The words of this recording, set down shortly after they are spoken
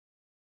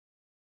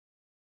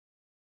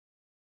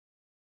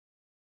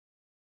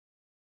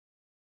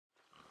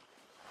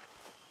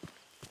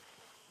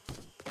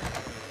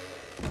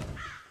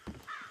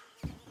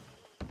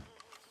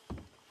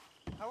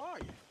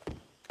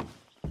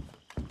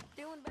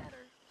doing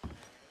better.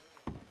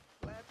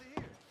 Glad to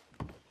hear it.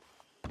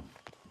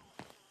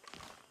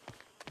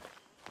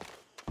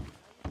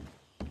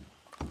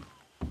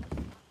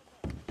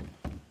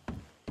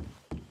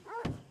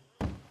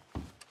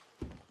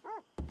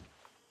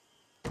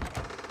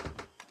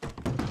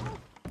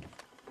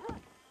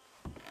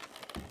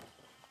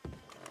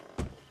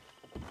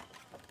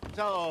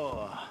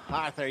 So,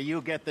 Arthur,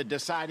 you get the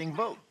deciding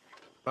vote.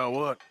 About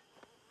what?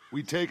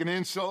 We take an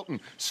insult and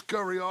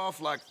scurry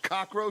off like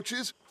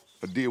cockroaches?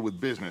 Or deal with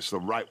business the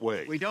right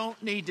way? We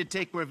don't need to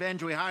take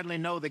revenge. We hardly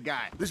know the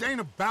guy. This ain't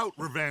about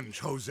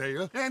revenge,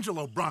 Hosea.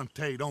 Angelo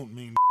Bronte don't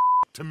mean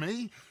to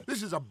me.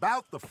 This is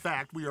about the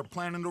fact we are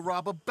planning to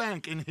rob a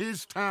bank in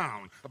his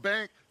town. A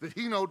bank that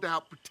he no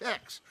doubt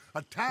protects.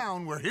 A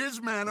town where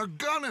his men are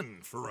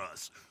gunning for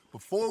us.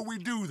 Before we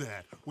do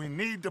that, we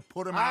need to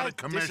put him out of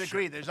commission. I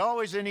disagree. There's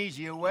always an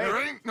easier way.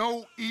 There ain't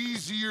no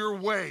easier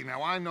way.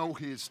 Now, I know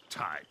his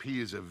type. He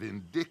is a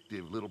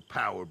vindictive little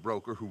power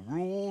broker who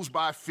rules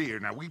by fear.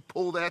 Now, we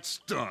pull that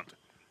stunt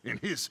in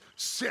his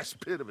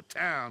cesspit of a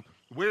town,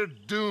 we're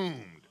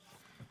doomed.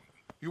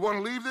 You want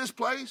to leave this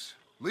place?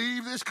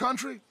 Leave this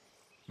country?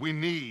 We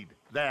need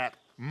that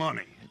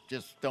money. It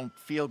just don't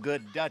feel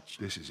good, Dutch.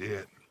 This is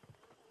it.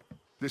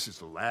 This is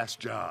the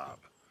last job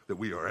that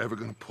we are ever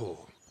going to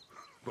pull.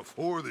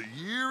 Before the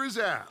year is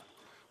out,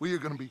 we are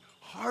going to be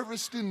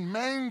harvesting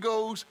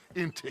mangoes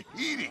in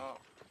Tahiti.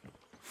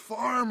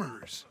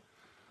 Farmers.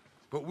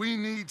 But we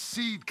need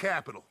seed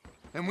capital,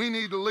 and we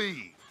need to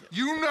leave.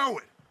 You know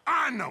it.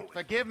 I know it.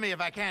 Forgive me if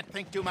I can't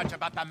think too much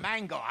about the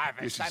mango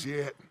harvest. This is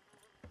it.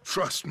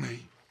 Trust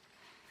me.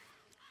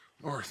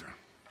 Arthur.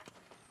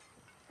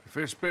 If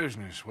it's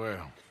business,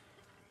 well,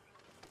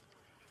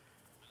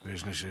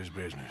 business is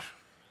business.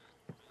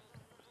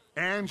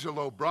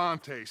 Angelo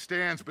Bronte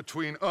stands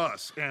between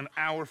us and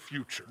our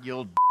future.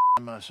 You'll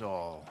us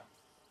all.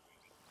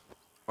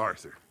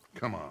 Arthur,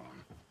 come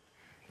on.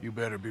 You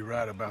better be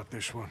right about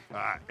this one.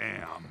 I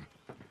am.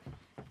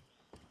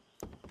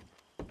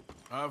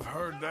 I've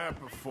heard that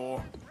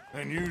before.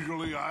 And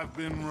usually I've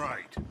been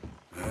right.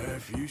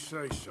 If you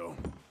say so.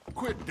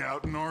 Quit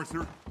doubting,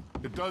 Arthur.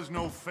 It does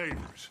no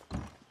favors.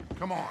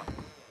 Come on.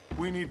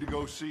 We need to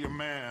go see a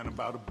man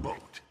about a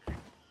boat.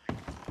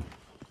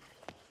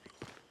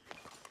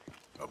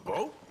 A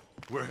boat?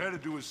 We're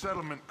headed to a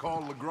settlement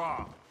called Le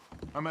Gras.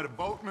 I met a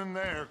boatman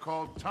there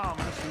called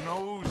Thomas who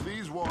knows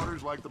these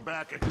waters like the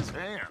back of his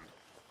hand.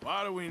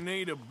 Why do we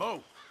need a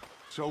boat?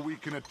 So we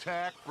can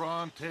attack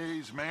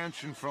Bronte's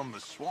mansion from the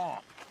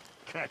swamp.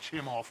 Catch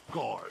him off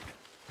guard.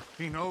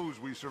 He knows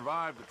we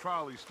survived the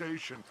trolley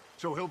station,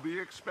 so he'll be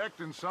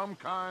expecting some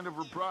kind of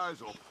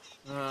reprisal.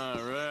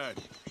 All right.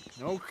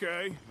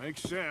 Okay,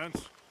 makes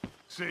sense.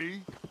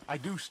 See? I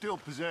do still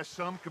possess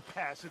some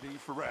capacity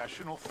for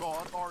rational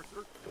thought,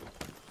 Arthur.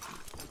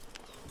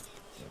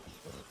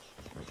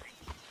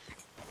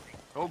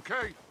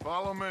 Okay,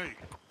 follow me.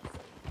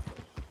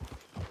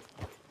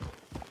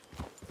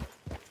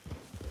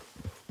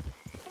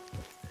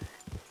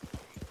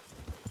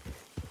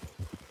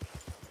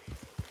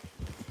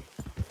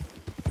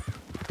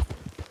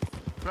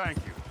 Thank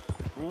you.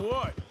 For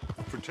what?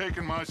 For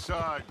taking my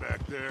side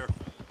back there.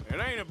 It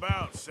ain't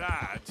about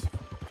sides.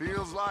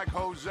 Feels like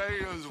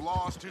Hosea's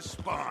lost his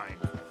spine.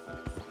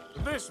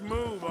 This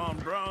move on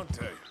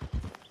Bronte,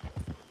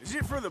 is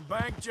it for the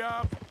bank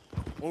job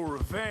or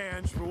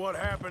revenge for what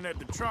happened at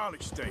the trolley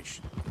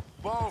station?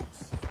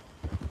 Both.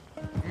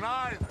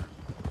 Neither.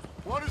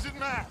 What does it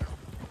matter?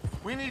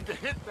 We need to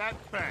hit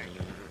that bank.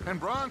 And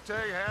Bronte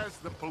has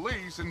the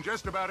police and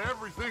just about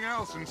everything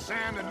else in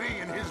Saint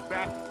Denis in his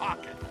back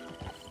pocket.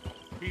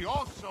 He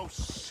also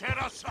set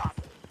us up.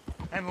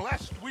 And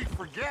lest we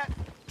forget,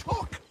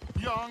 took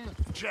young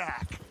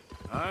Jack.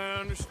 I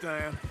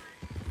understand.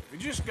 We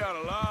just got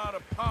a lot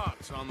of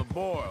pots on the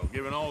boil,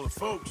 given all the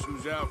folks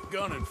who's out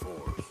gunning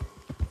for us.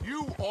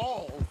 You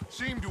all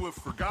seem to have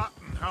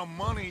forgotten how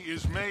money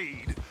is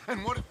made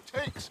and what it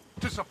takes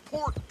to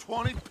support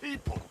 20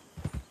 people.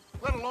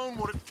 Let alone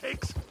what it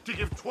takes to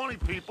give 20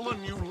 people a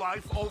new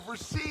life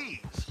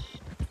overseas.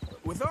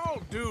 With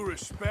all due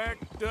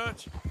respect,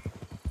 Dutch,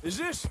 is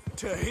this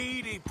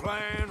Tahiti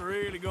plan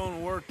really gonna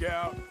work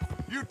out?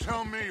 You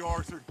tell me,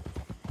 Arthur.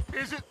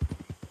 Is it?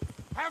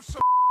 Have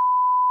some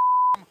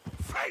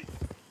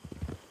faith.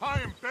 I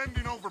am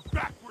bending over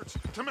backwards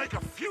to make a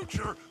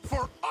future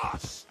for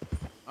us.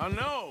 I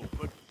know,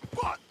 but...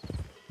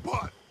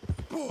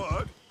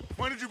 But,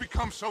 when did you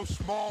become so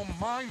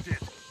small-minded?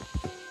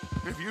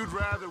 If you'd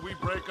rather we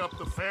break up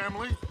the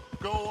family,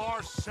 go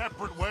our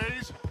separate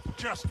ways,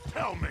 just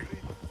tell me.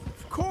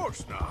 Of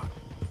course not.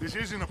 This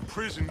isn't a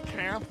prison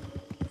camp.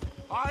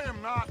 I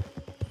am not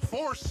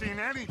forcing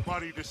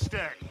anybody to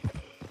stay.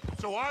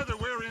 So either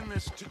we're in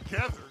this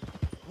together,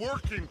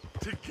 working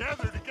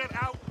together to get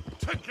out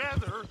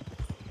together,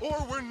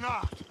 or we're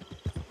not.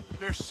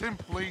 There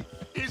simply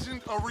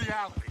isn't a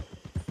reality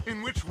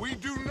in which we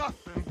do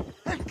nothing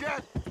and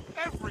get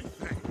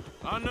everything.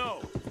 I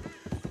know.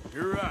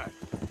 You're right.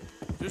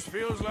 Just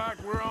feels like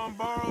we're on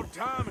borrowed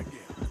time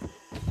again.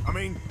 I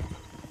mean,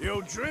 the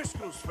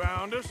O'Driscolls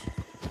found us.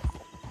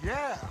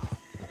 Yeah.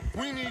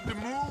 We need to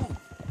move,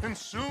 and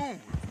soon.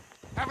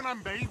 Haven't I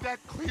made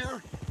that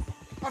clear?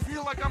 I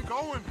feel like I'm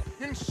going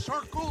in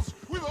circles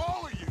with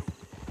all of you.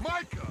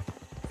 Micah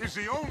is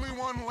the only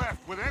one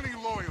left with any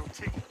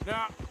loyalty.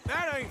 Now,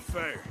 that ain't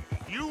fair.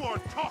 You are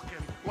talking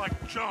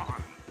like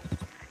John.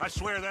 I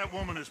swear that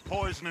woman is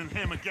poisoning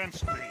him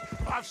against me.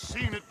 I've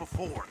seen it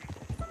before.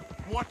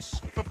 What's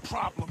the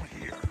problem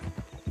here?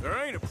 There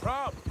ain't a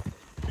problem.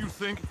 You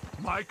think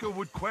Micah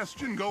would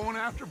question going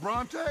after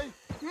Bronte?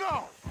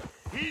 No!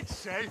 He'd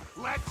say,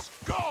 let's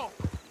go!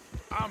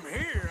 I'm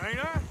here, ain't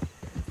I?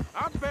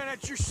 I've been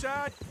at your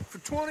side for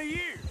 20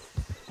 years.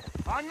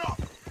 I know.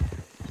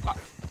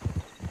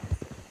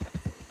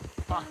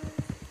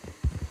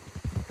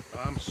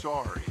 I'm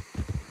sorry,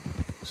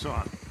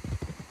 son.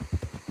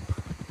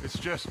 It's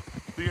just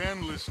the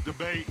endless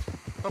debate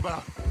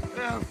about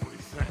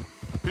everything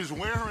is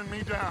wearing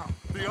me down.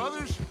 The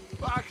others,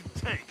 I can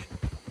take.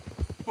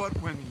 But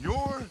when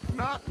you're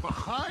not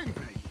behind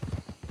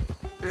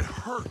me, it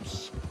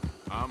hurts.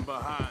 I'm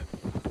behind.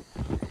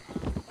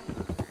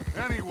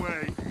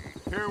 Anyway,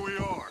 here we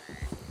are.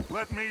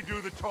 Let me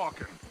do the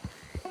talking.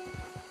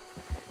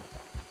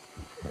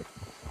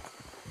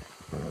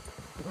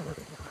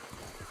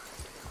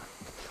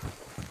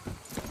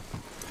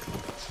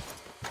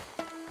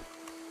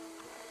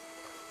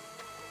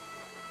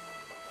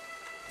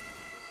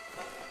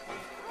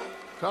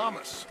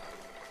 Thomas,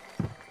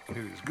 it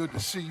is good to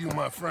see you,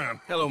 my friend.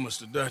 Hello,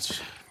 Mr.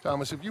 Dutch.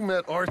 Thomas, have you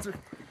met Arthur?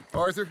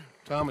 Arthur,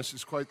 Thomas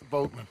is quite the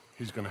boatman.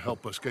 He's gonna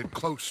help us get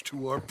close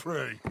to our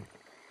prey.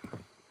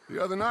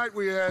 The other night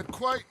we had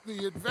quite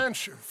the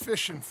adventure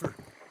fishing for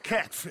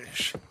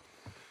catfish.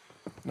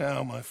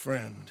 Now, my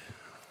friend,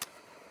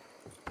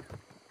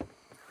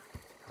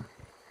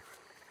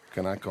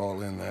 can I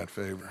call in that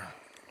favor?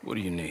 What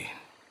do you need?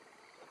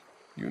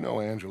 You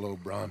know Angelo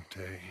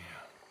Bronte.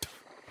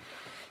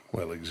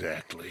 Well,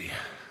 exactly.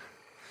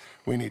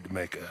 We need to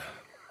make a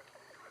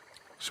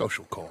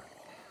social call.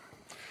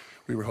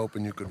 We were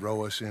hoping you could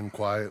row us in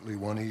quietly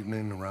one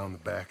evening around the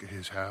back of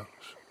his house.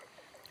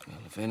 Well,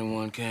 if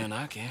anyone can,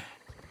 I can.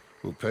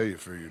 We'll pay you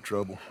for your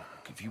trouble.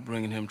 If you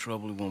bringing him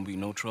trouble, it won't be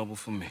no trouble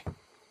for me.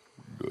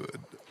 Good.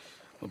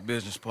 My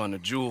business partner,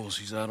 Jules,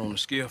 he's out on the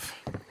skiff.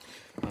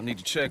 I need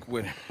to check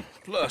with him.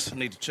 Plus, I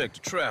need to check the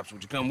traps.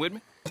 Would you come with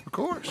me? Of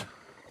course.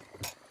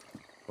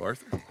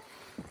 Arthur?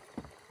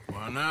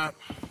 Why not?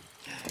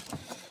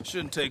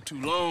 Shouldn't take too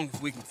long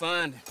if we can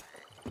find him.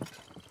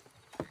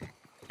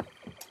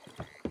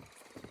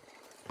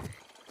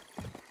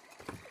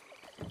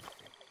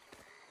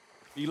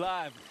 Be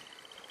lively.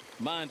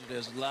 Mind you,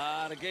 there's a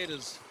lot of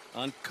gators.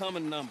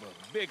 Uncommon number,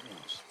 big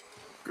ones.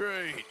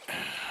 Great.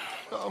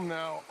 Come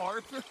now,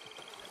 Arthur.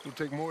 It'll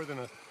take more than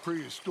a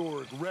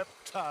prehistoric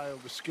reptile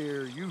to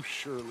scare you,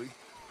 surely.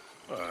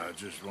 I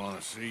just want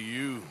to see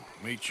you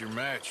meet your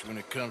match when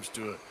it comes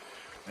to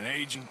an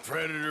aging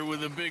predator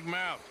with a big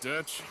mouth,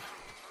 Dutch.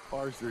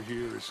 Arthur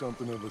here is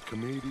something of a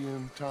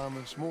comedian,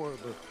 Thomas. More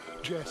of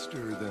a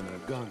jester than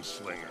a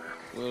gunslinger.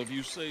 Well, if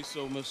you say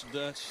so, Mr.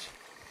 Dutch.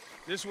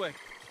 This way.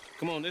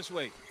 Come on, this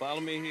way. Follow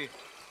me here.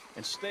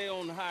 And stay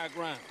on the higher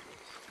ground.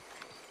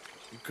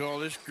 You call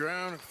this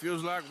ground? It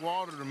feels like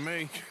water to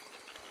me.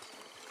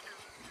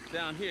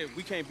 Down here,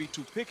 we can't be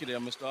too picky there,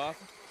 Mr.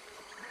 Arthur.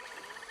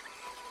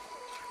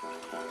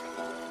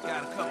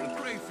 Got a couple of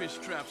crayfish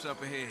traps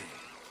up ahead.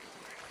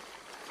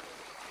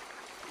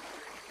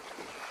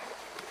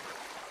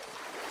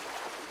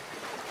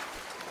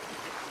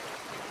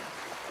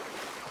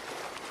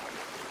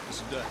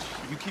 Mr. Dutch,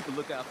 you keep a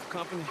lookout for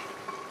company.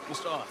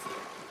 Mr. Arthur,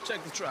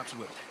 check the traps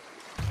with me.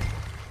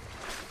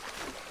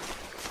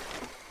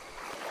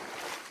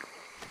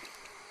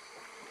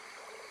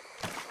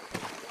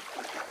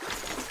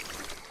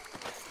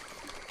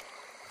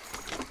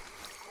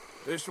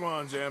 This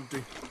one's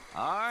empty.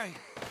 All right.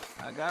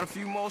 I got a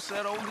few more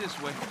set over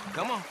this way.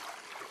 Come on.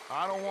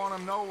 I don't want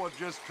to know what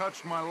just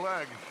touched my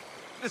leg.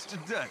 Mr.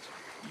 Dutch,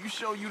 you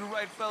sure you the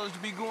right fellas to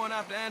be going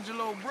after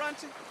Angelo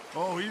Bronte?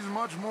 Oh, he's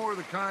much more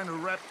the kind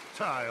of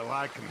reptile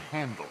I can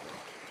handle.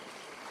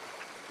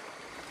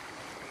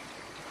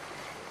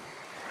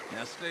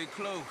 Now stay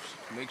close.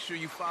 Make sure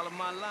you follow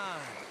my line.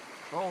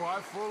 Oh,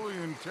 I fully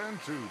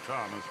intend to,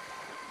 Thomas.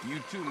 You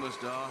too,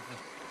 Mr. Arthur.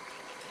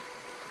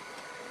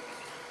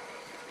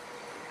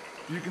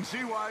 You can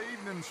see why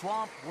eating in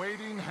swamp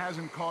wading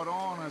hasn't caught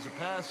on as a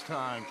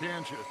pastime,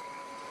 can't you?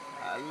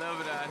 I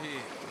love it out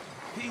here.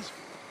 Peaceful.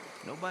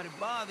 Nobody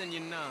bothering you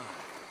now.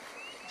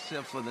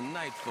 Except for the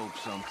night folk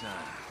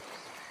sometimes.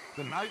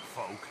 The night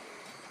folk?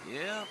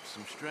 Yep,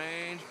 some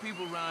strange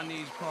people around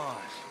these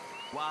parts.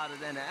 Wilder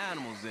than the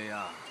animals they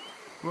are.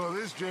 Well,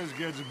 this just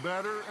gets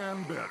better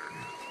and better.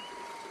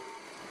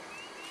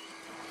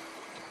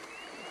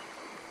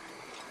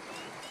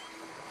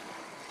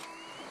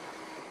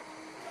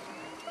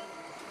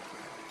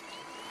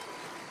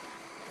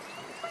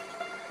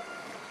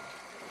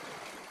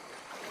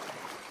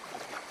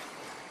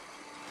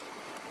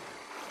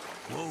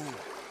 Whoa.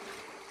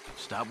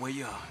 Stop where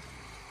you are.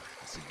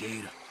 It's a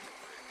gator.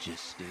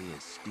 Just stay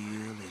as still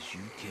as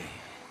you can.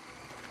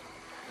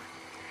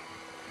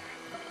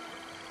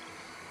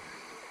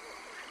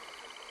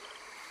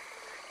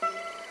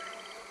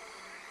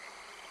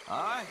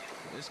 All right,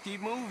 let's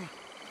keep moving.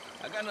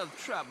 I got another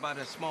trap by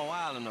that small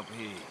island up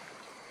here.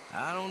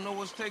 I don't know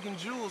what's taking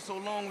Jules so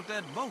long with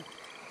that boat.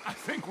 I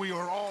think we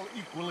are all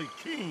equally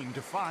keen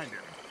to find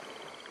him.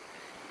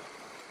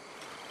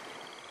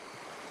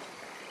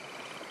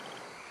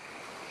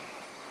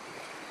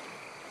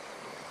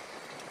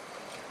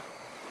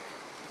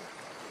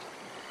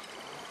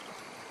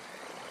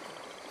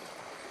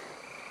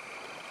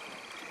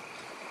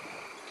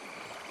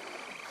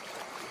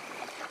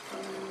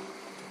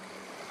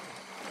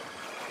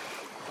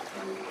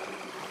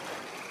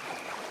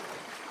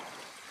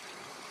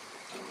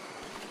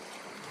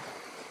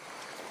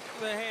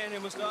 Give me a hand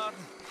here, Mr. Arthur.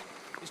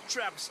 This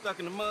trap is stuck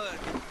in the mud.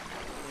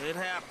 It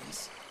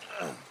happens.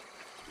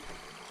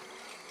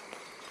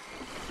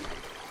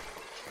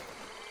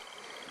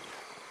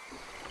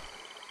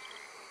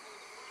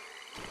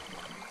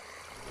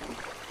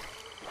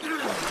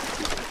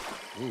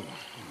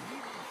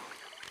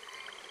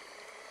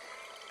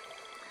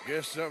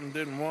 Guess something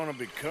didn't want to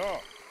be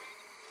caught.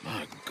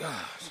 My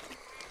gosh.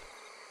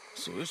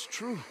 So it's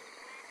true.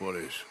 What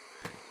is?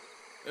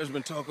 There's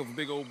been talk of a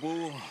big old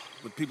bull,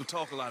 but people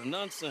talk a lot of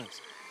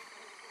nonsense.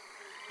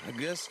 I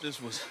guess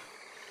this was...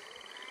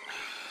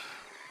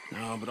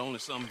 No, but only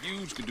something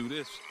huge could do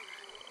this.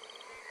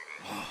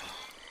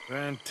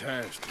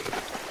 Fantastic.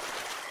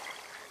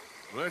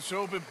 Let's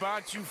hope it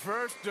bites you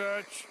first,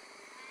 Dutch.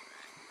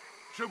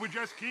 Should we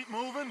just keep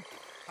moving?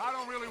 I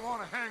don't really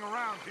want to hang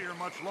around here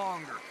much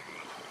longer.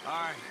 All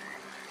right.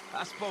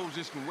 I suppose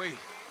this can wait.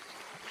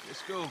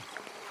 Let's go.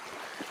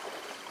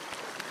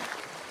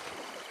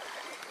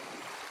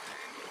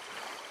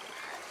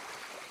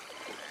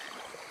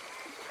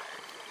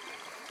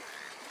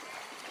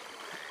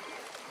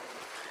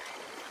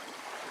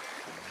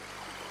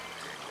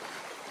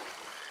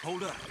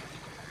 Hold up.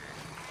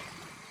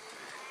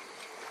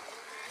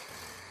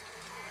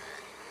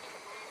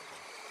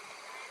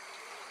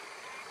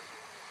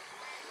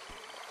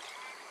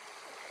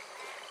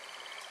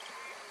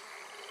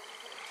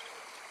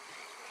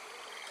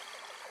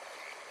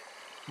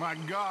 My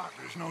God,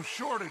 there's no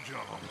shortage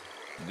of them.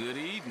 Good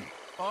eating.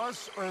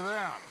 Us or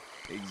them?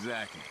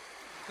 Exactly.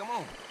 Come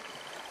on.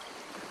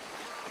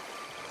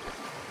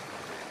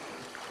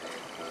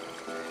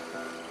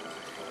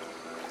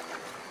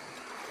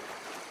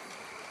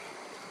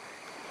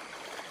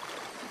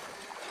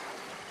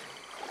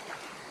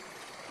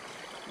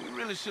 We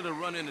really should have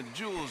run into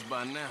Jules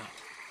by now.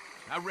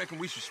 I reckon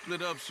we should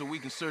split up so we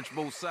can search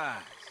both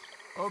sides.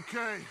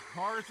 Okay,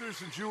 Arthur,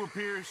 since you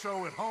appear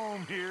so at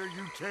home here,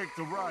 you take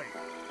the right.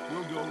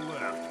 We'll go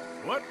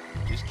left. What?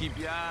 Just keep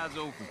your eyes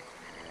open.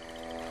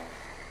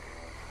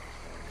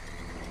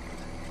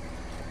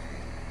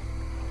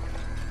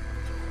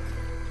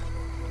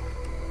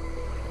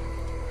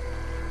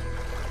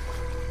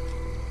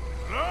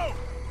 Hello?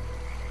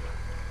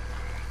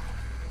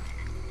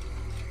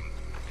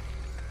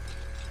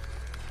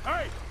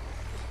 Hey!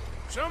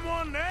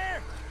 Someone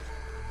there?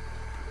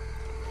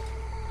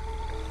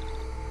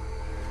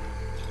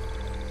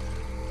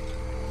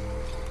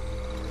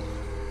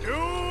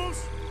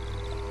 Jules?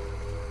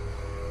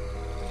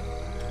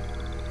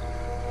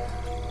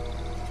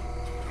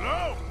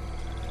 Hello?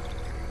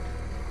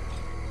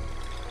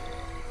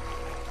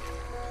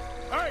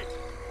 Hey!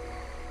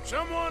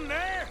 Someone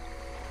there?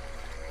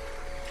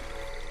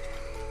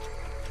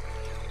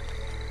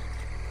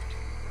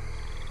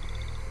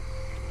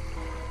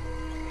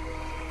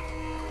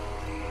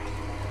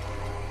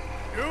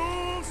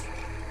 Jules?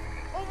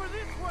 Over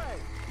this way!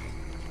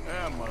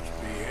 That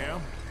must be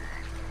him.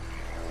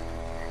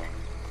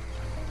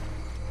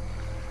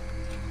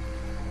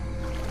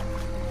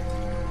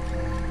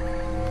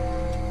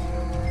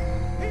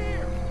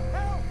 Here!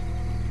 Help!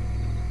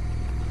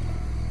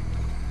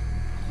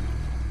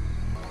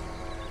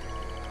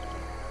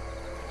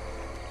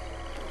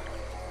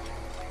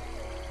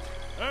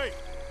 Hey,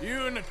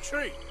 you in the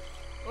tree.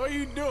 What are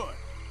you doing?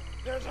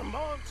 There's a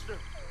monster!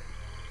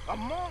 A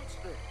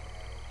monster!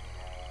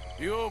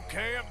 You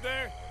okay up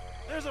there?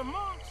 There's a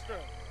monster!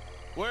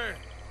 Where?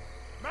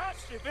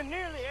 Mastiff, it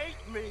nearly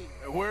ate me!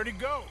 Where'd he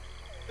go?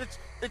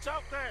 It's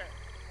out there!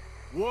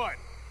 What?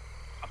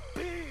 A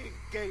big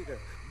gator!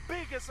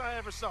 Biggest I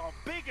ever saw,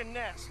 big and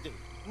nasty!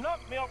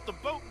 Knocked me off the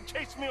boat and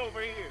chased me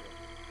over here!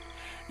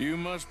 You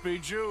must be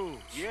Jules.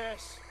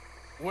 Yes,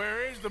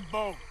 Where is the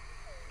boat?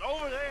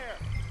 over there!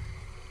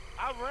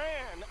 I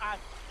ran,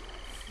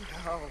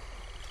 Oh,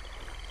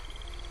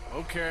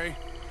 Okay.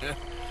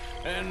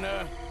 And,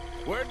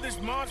 where'd this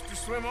monster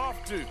swim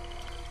off to?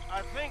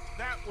 I think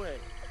that way.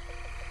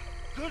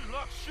 Good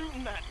luck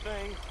shooting that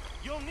thing.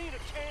 You'll need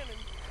a cannon.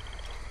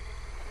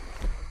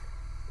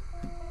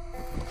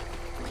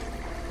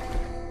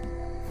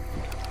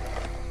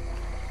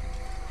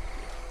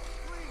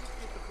 Please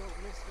get the boat,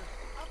 mister.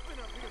 I've been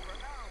up here for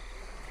hours.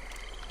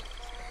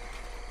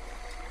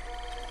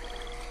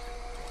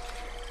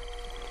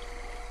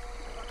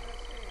 Like I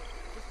said,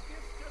 the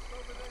skiff's just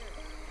over there.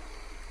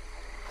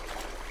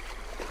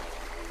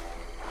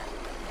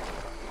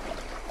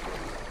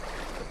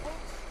 The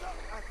boat's stuck,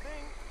 I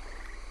think.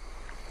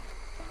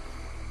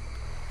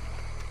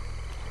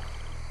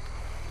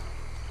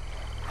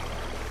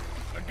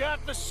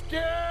 got the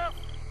skiff.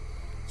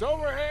 It's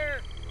over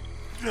here.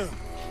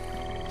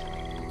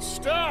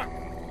 Stuck.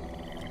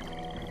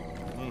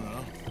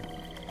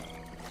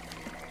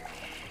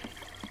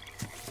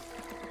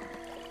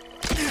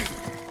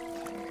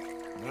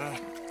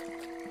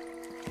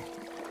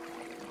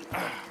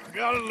 I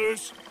got it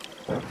loose.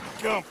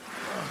 Jump.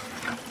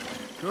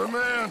 Good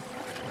man.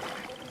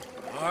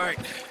 All right,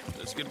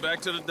 let's get back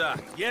to the dock.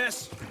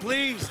 Yes,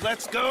 please,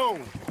 let's go.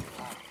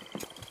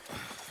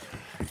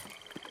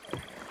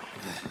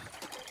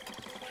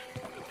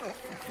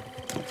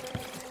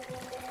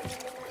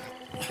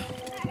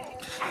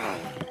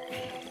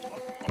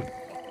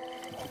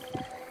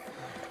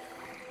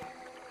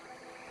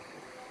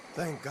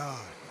 Thank God.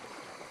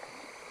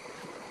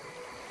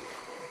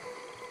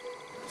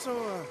 So,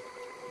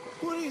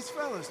 who are these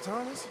fellas,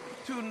 Thomas?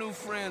 Two new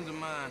friends of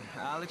mine.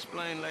 I'll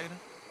explain later.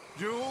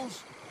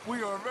 Jules,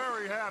 we are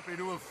very happy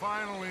to have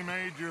finally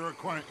made your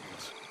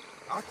acquaintance.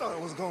 I thought I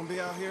was gonna be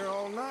out here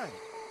all night.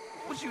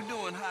 What you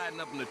doing hiding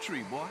up in the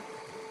tree, boy?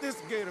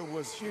 This gator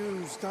was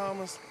huge,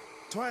 Thomas.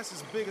 Twice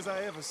as big as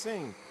I ever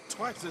seen.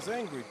 Twice as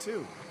angry,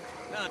 too.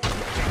 Now,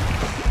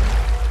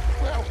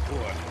 Well,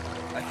 boy,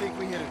 I think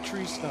we hit a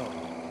tree stump.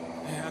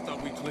 yeah, I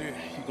thought we cleared.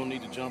 You gonna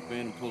need to jump in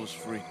and pull us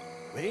free.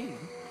 Me?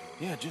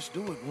 Yeah, just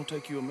do it. Won't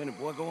take you a minute,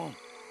 boy. Go on.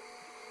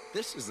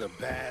 This is a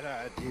bad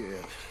idea.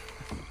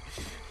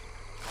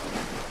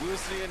 We'll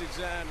see any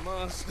giant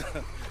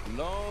monster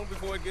long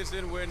before it gets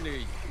anywhere near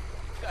you.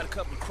 Got a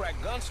couple of crack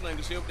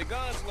gunslingers here with their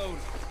guns loaded.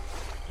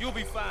 You'll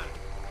be fine.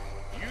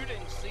 You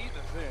didn't see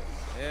the thing.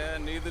 Yeah,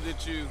 neither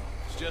did you.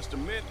 It's just a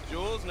myth,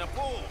 Jules. Now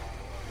pull.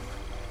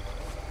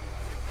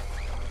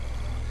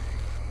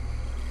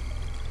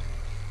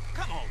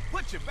 Come on,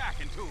 put your back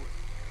into it.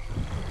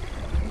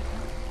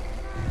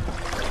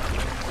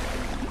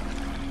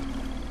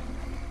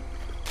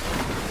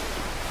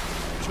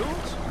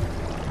 Jules?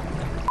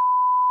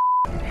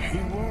 He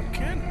won't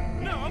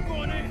kidding. No, I'm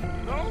going in.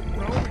 No,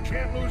 we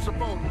can't lose the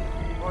boat.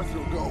 Arthur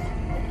will go.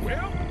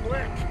 Well,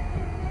 Quick!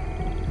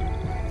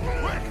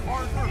 Quick,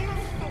 Arthur!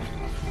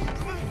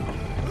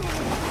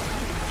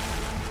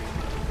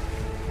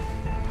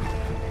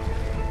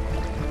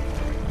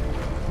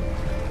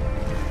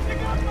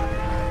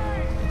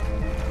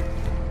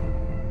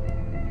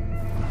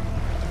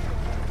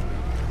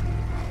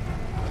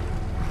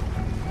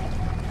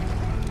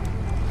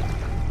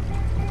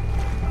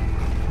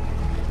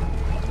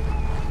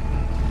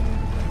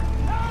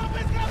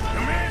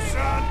 Come here,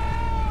 son.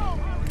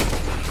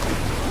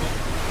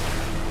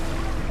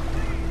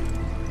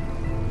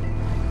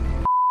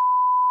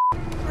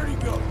 Where'd he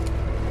go?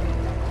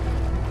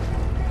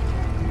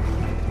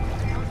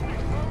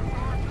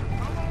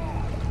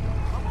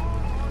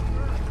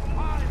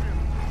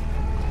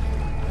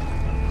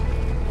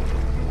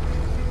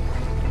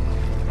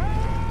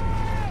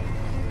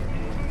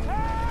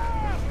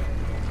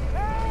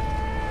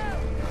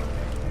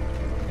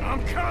 I'm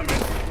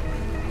coming.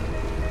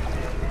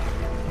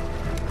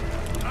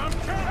 I'm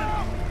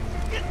coming.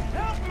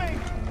 help me!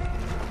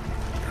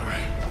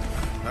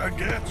 I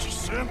got you,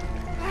 son.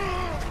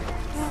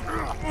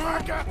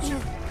 I got you.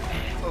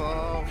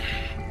 Oh,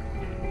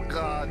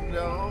 God,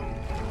 no.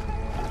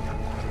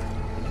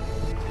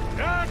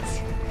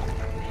 Dutch!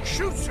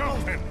 Shoot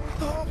something!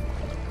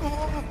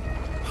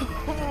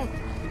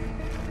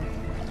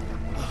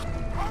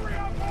 Hurry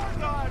up,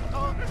 God!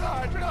 Oh,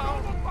 God, no!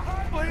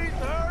 Please,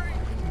 hurry!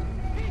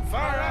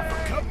 Fire off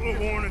a couple of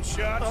warning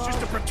shots just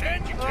to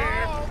pretend you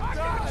care. Oh,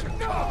 God,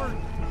 no!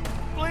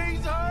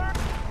 Please, hurry!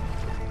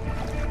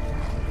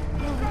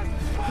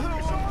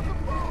 Focus on the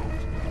boat!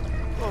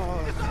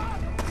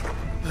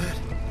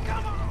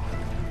 Come on!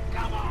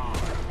 Come on!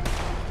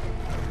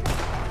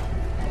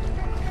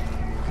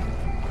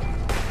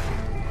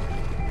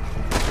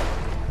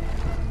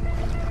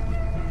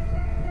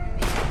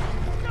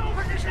 No,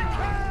 quick as you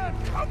can!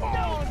 Come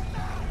on!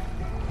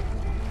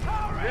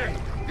 Hurry!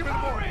 Give me the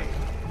board. Hurry!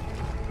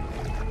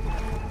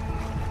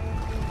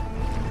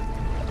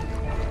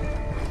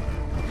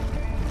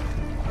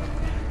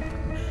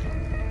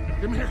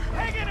 Give me here.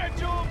 Hang in there,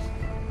 Jules!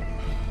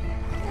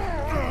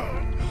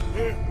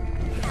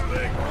 His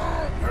leg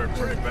hurt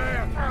pretty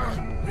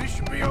bad. He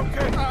should be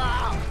okay.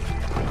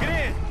 Get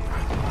in!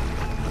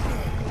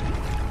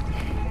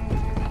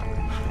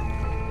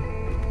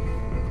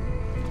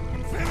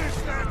 Finish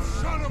that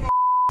son of a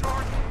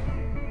Arthur.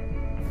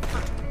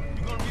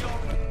 You gonna be all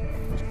right?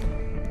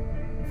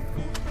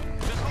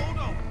 Just hold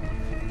on.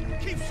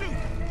 Keep shooting.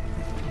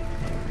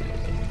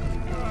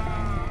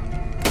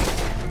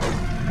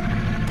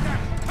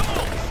 Come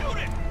on, shoot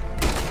it!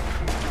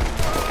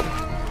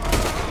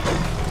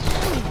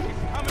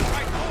 Coming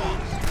right for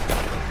us.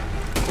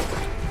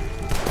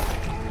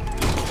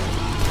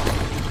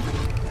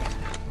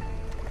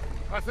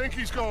 I think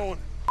he's going.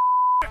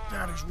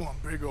 That is one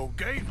big old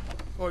gate.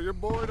 Oh, your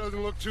boy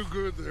doesn't look too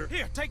good there.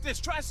 Here, take this.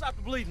 Try and stop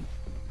the bleeding.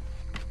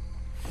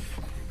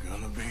 You're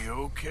gonna be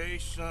okay,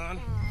 son.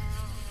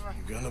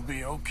 You're gonna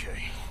be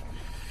okay.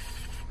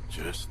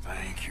 Just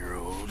thank your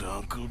old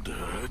Uncle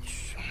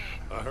Dutch.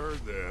 I heard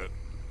that.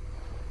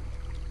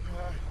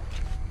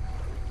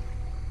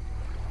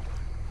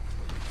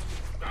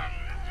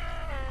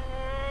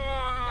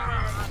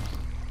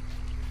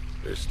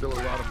 There's still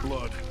a lot of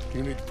blood.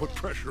 You need to put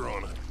pressure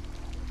on it.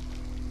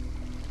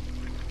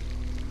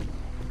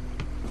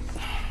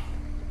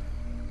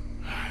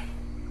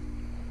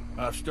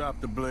 I've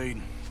stopped the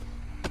bleeding.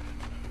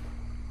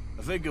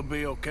 I think he'll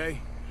be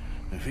okay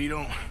if he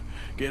don't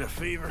get a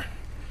fever.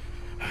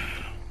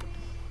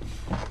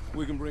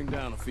 We can bring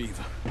down a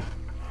fever.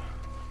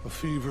 A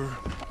fever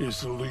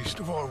is the least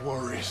of our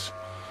worries.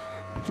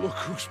 Look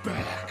who's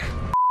back.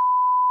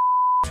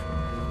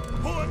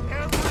 Put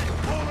every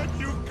bullet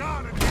you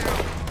got in here!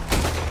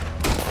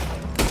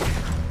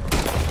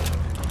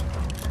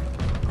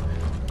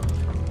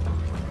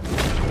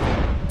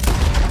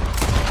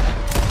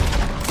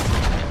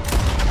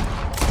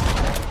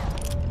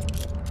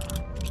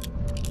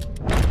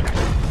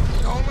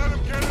 Don't let him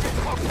get any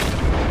closer!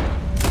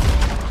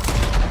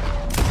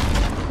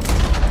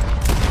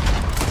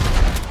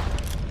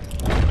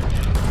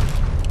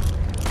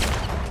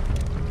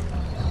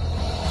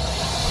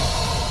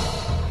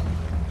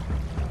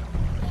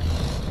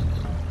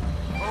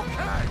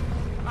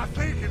 I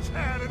think it's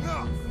had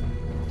enough.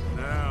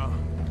 Now,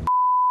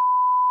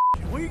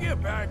 can we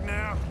get back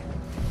now?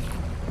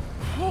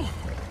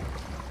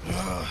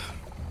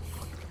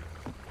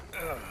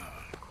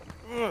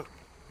 You're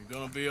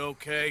gonna be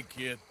okay,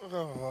 kid.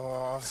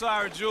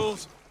 Sorry,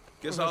 Jules.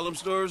 Guess all them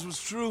stories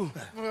was true.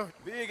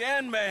 Big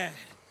and bad.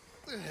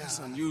 That's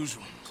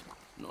unusual.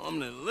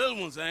 Normally the little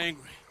ones are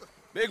angry.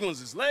 Big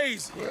ones is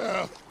lazy.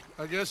 Well,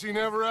 I guess he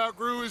never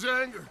outgrew his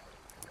anger.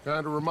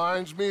 Kinda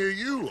reminds me of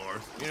you,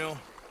 Arthur. You know,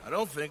 I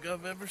don't think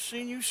I've ever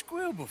seen you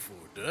squeal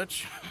before,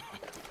 Dutch.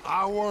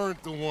 I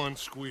weren't the one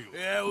squealing.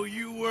 Yeah, well,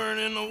 you weren't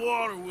in the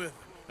water with him.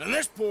 And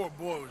this poor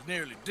boy was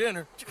nearly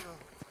dinner.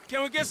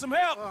 Can we get some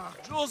help?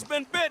 Jules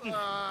been bitten.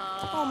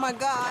 Oh, my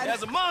God.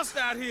 There's a monster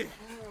out here.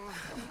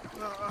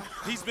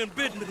 He's been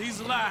bitten, but he's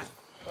alive.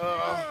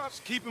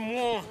 Just keep him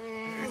warm.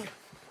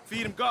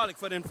 Feed him garlic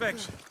for the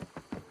infection.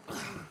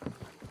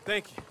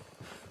 Thank you.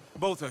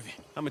 Both of you.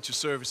 I'm at your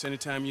service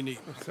anytime you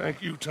need me.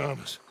 Thank you,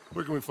 Thomas.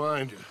 Where can we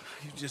find you?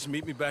 You just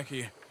meet me back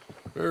here.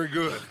 Very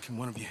good. Can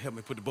one of you help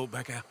me put the boat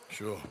back out?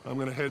 Sure. I'm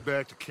gonna head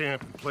back to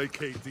camp and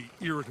placate the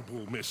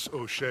irritable Miss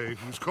O'Shea,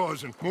 who's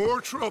causing more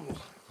trouble.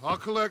 I'll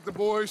collect the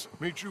boys.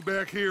 Meet you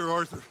back here,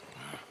 Arthur.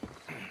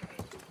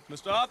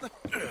 Mr. Arthur?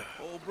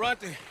 Old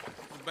Brunty,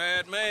 a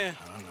bad man.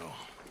 I know.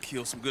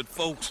 Killed some good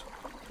folks.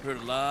 Hurt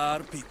a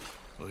lot of people.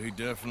 Well, he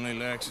definitely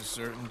lacks a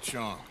certain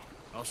charm.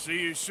 I'll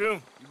see you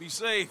soon. You be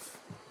safe.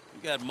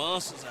 You got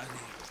monsters out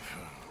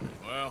here.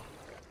 Well,